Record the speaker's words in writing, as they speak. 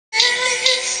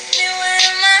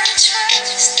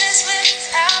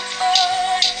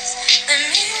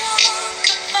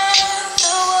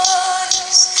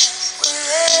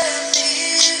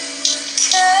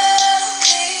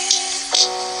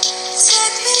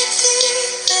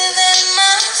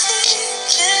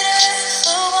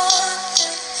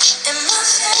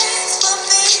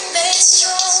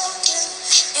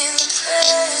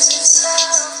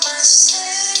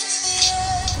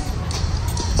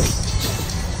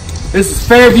This is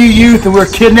Fairview Youth, and we're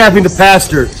kidnapping the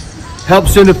pastor. Help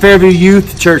send the Fairview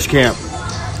Youth to church camp.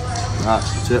 All right,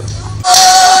 that's it.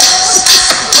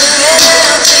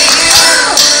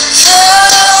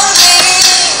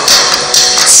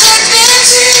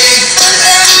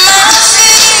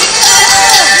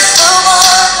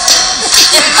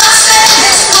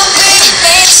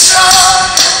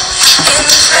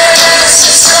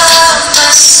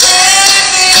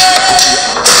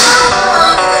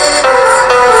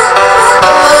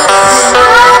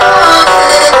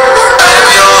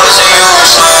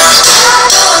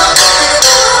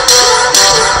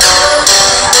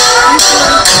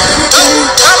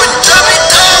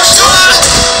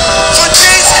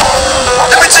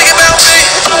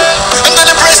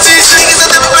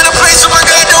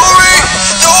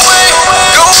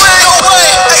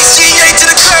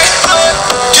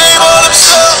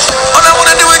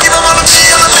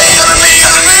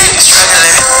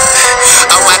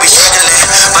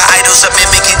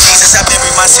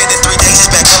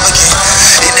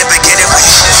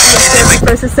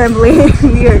 First assembly,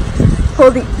 we are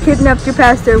kidnapped your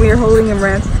pastor, and we are holding him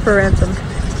for ransom.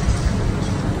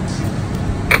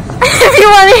 If you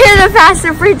want to hear the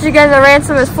pastor preach again, the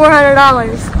ransom is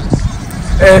 $400.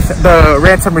 If the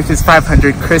ransom reaches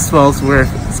 500, Chris Wells wear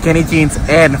skinny jeans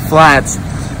and flats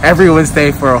every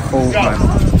Wednesday for a whole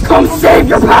month. Come save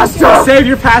your pastor! Save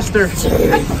your pastor!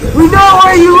 We know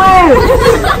where you live!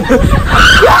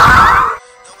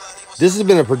 This has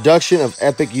been a production of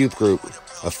Epic Youth Group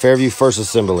of Fairview First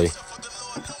Assembly.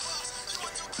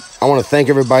 I want to thank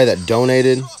everybody that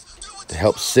donated to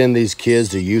help send these kids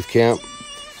to youth camp.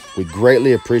 We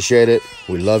greatly appreciate it.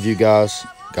 We love you guys.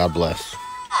 God bless.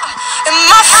 And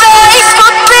my faith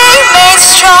would be made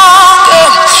stronger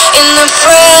in the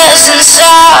presence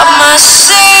of my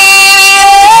Savior.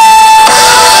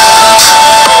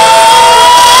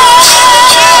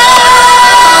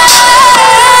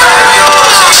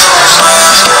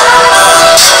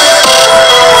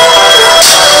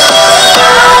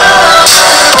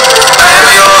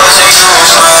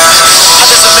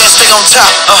 On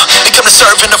top, become the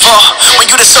servant of all. When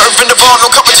you the servant of all, no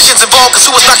competition's involved. Cause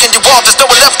who was knocking you off, there's no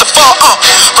one left to fall.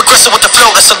 Progressing with the flow,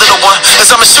 that's a little one. Cause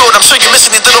I'm assured you're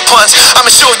missing these little puns. I'm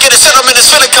assured, yeah, the settlement is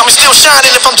finna come. It's still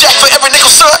shining if I'm jacked for every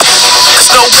nickel, son. Cause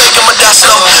no way I'ma die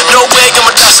slow, no way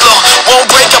I'ma die slow. Won't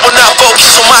break, I will not fold.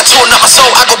 He's on my tour, not my soul.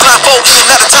 I go blindfold in and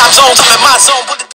out of time zones. I'm in my zone.